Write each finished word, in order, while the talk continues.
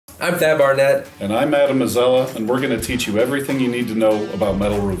I'm Barnette. And I'm Adam Mazzella, and we're going to teach you everything you need to know about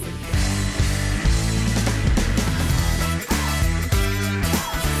metal roofing.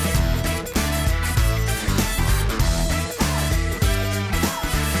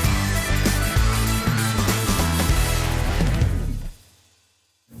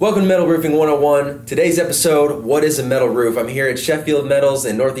 Welcome to Metal Roofing 101. Today's episode, what is a metal roof? I'm here at Sheffield Metals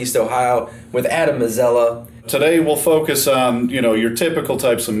in Northeast Ohio with Adam Mazzella. Today we'll focus on, your typical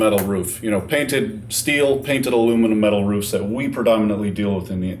types of metal roof. Painted steel, painted aluminum metal roofs that we predominantly deal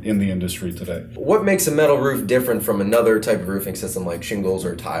with in the industry today. What makes a metal roof different from another type of roofing system like shingles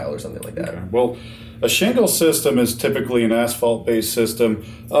or tile or something like that? Okay. Well, a shingle system is typically an asphalt-based system.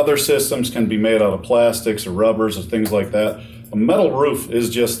 Other systems can be made out of plastics or rubbers or things like that. A metal roof is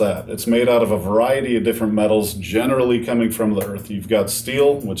just that. It's made out of a variety of different metals, generally coming from the earth. You've got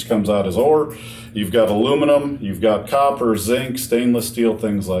steel, which comes out as ore. You've got aluminum. You've got copper, zinc, stainless steel,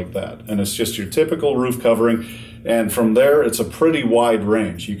 things like that. And it's just your typical roof covering. And from there, it's a pretty wide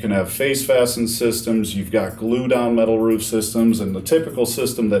range. You can have face-fastened systems. You've got glue-down metal roof systems. And the typical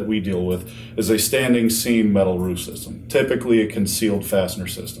system that we deal with is a standing seam metal roof system, typically a concealed fastener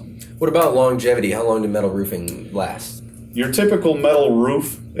system. What about longevity? How long do metal roofing last? Your typical metal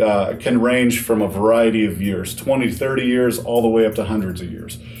roof can range from a variety of years, 20 to 30 years, all the way up to hundreds of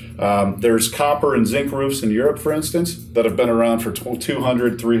years. There's copper and zinc roofs in Europe, for instance, that have been around for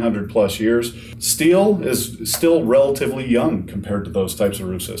 200, 300 plus years. Steel is still relatively young compared to those types of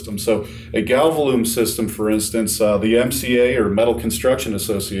roof systems. So a galvalume system, for instance, the MCA or Metal Construction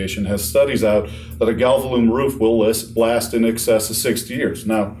Association has studies out that a galvalume roof will last in excess of 60 years.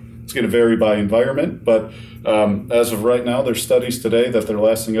 Now, it's going to vary by environment, but as of right now, there's studies today that they're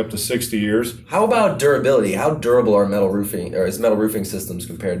lasting up to 60 years. How about durability? How durable are metal roofing systems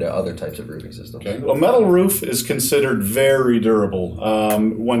compared to other types of roofing systems? Okay. Well, metal roof is considered very durable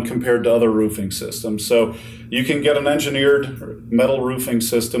when compared to other roofing systems. So you can get an engineered metal roofing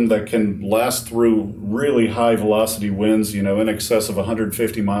system that can last through really high velocity winds, in excess of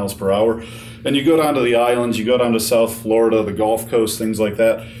 150 miles per hour. And you go down to the islands, you go down to South Florida, the Gulf Coast, things like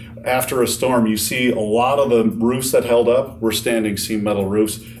that. After a storm, you see a lot of the roofs that held up were standing seam metal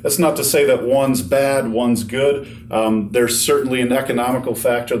roofs. That's not to say that one's bad, one's good. There's certainly an economical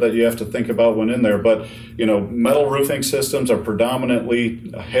factor that you have to think about when in there. But, metal roofing systems are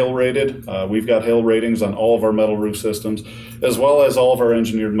predominantly hail rated. We've got hail ratings on all of our metal roof systems, as well as all of our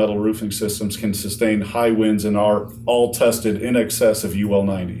engineered metal roofing systems can sustain high winds and are all tested in excess of UL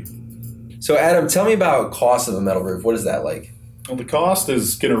 90. So, Adam, tell me about cost of a metal roof. What is that like? Well, the cost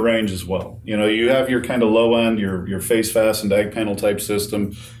is going to range as well. You have your kind of low end, your face fastened ag panel type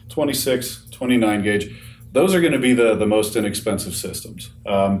system, 26, 29 gauge. Those are going to be the most inexpensive systems.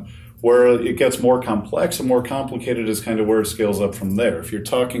 Where it gets more complex and more complicated is kind of where it scales up from there. If you're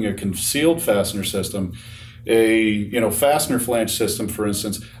talking a concealed fastener system, a fastener flange system, for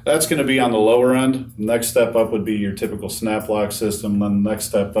instance, that's going to be on the lower end. Next step up would be your typical snap lock system. Then the next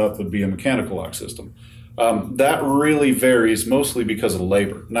step up would be a mechanical lock system. That really varies mostly because of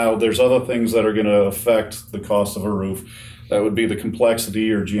labor. Now, there's other things that are going to affect the cost of a roof. That would be the complexity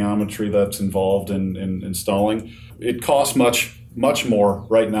or geometry that's involved in installing. It costs much more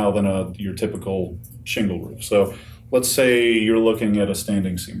right now than your typical shingle roof. So let's say you're looking at a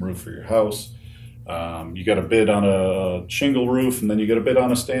standing seam roof for your house. You got a bid on a shingle roof, and then you get a bid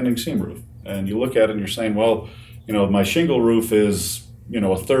on a standing seam roof. And you look at it and you're saying, well, my shingle roof is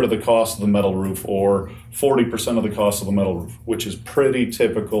a third of the cost of the metal roof or 40% of the cost of the metal roof, which is pretty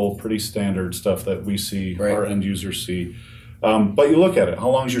typical, pretty standard stuff that we see, right. Our end users see. But you look at it, how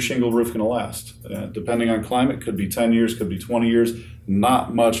long is your shingle roof going to last? Depending on climate, could be 10 years, could be 20 years,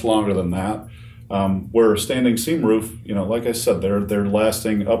 not much longer than that. Where a standing seam roof, like I said, they're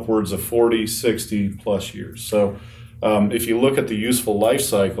lasting upwards of 40, 60 plus years. So if you look at the useful life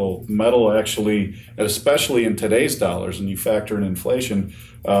cycle, metal actually, especially in today's dollars, and you factor in inflation,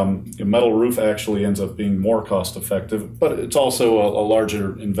 a metal roof actually ends up being more cost effective, but it's also a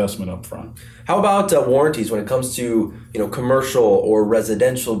larger investment up front. How about warranties when it comes to commercial or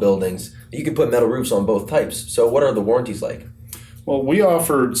residential buildings? You can put metal roofs on both types. So what are the warranties like? Well, we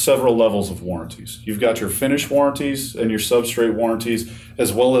offer several levels of warranties. You've got your finish warranties and your substrate warranties,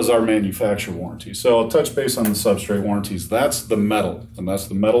 as well as our manufacturer warranties. So I'll touch base on the substrate warranties. That's the metal, and that's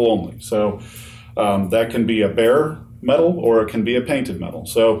the metal only. So that can be a bare metal or it can be a painted metal.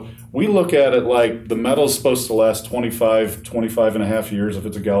 So we look at it like the metal is supposed to last 25 and a half years if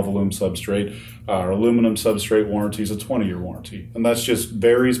it's a galvalume substrate. Our aluminum substrate warranty is a 20-year warranty, and that just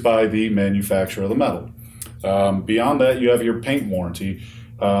varies by the manufacturer of the metal. Beyond that, you have your paint warranty.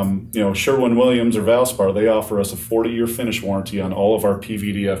 Sherwin-Williams or Valspar, they offer us a 40-year finish warranty on all of our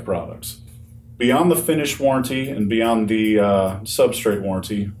PVDF products. Beyond the finish warranty and beyond the substrate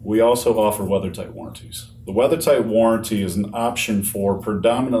warranty, we also offer weather-tight warranties. The weather-tight warranty is an option for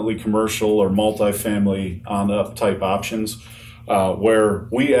predominantly commercial or multifamily on-up type options, where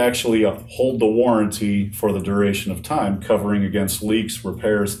we actually hold the warranty for the duration of time, covering against leaks,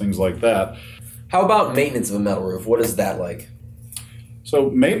 repairs, things like that. How about maintenance of a metal roof? What is that like? So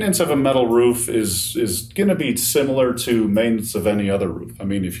maintenance of a metal roof is going to be similar to maintenance of any other roof. I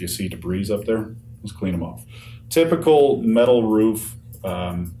mean, if you see debris up there, let's clean them off. Typical metal roof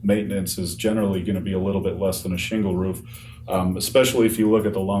maintenance is generally going to be a little bit less than a shingle roof, especially if you look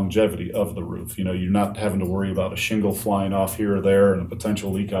at the longevity of the roof. You're not having to worry about a shingle flying off here or there and a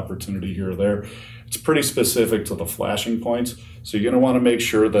potential leak opportunity here or there. It's pretty specific to the flashing points. So you're going to want to make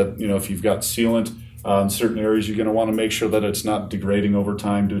sure that, if you've got sealant in certain areas, you're going to want to make sure that it's not degrading over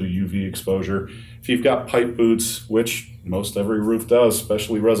time due to UV exposure. If you've got pipe boots, which most every roof does,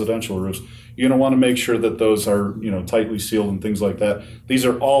 especially residential roofs, you're going to want to make sure that those are tightly sealed and things like that. These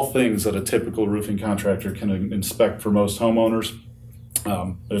are all things that a typical roofing contractor can inspect for most homeowners,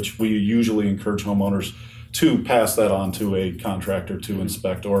 which we usually encourage homeowners to pass that on to a contractor to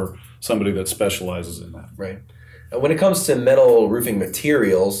inspect, or somebody that specializes in that. Right. When it comes to metal roofing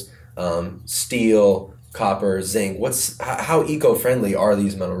materials, steel, copper, zinc, how eco-friendly are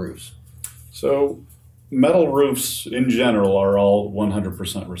these metal roofs? So metal roofs in general are all 100%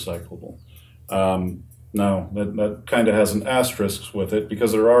 recyclable. Now, that kind of has an asterisk with it,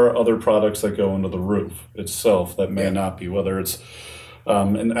 because there are other products that go into the roof itself that may not be, whether it's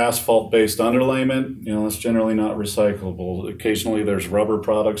an asphalt-based underlayment, that's generally not recyclable. Occasionally there's rubber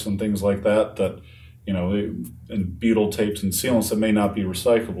products and things like that and butyl tapes and sealants that may not be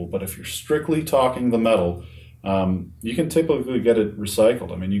recyclable. But if you're strictly talking the metal, you can typically get it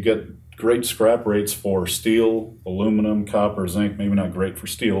recycled. I mean, you get great scrap rates for steel, aluminum, copper, zinc, maybe not great for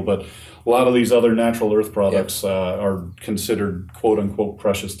steel, but a lot of these other natural earth products are considered quote-unquote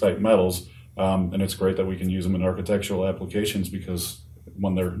precious type metals, and it's great that we can use them in architectural applications, because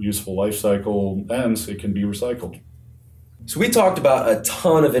when their useful life cycle ends, it can be recycled. So we talked about a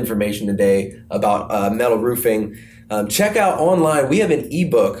ton of information today about metal roofing. Check out online, we have an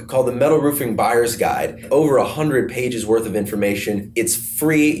ebook called the Metal Roofing Buyer's Guide. Over 100 pages worth of information. It's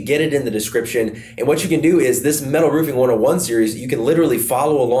free, get it in the description. And what you can do is this Metal Roofing 101 series, you can literally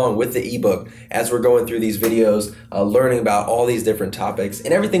follow along with the ebook as we're going through these videos, learning about all these different topics.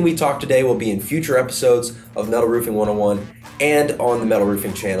 And everything we talked today will be in future episodes of Metal Roofing 101 and on the Metal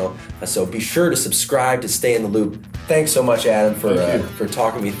Roofing channel. So be sure to subscribe to stay in the loop. Thanks so much, Adam, for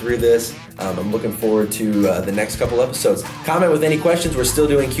talking me through this. I'm looking forward to the next couple episodes. Comment with any questions. We're still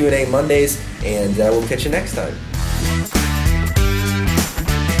doing Q&A Mondays, and we'll catch you next time.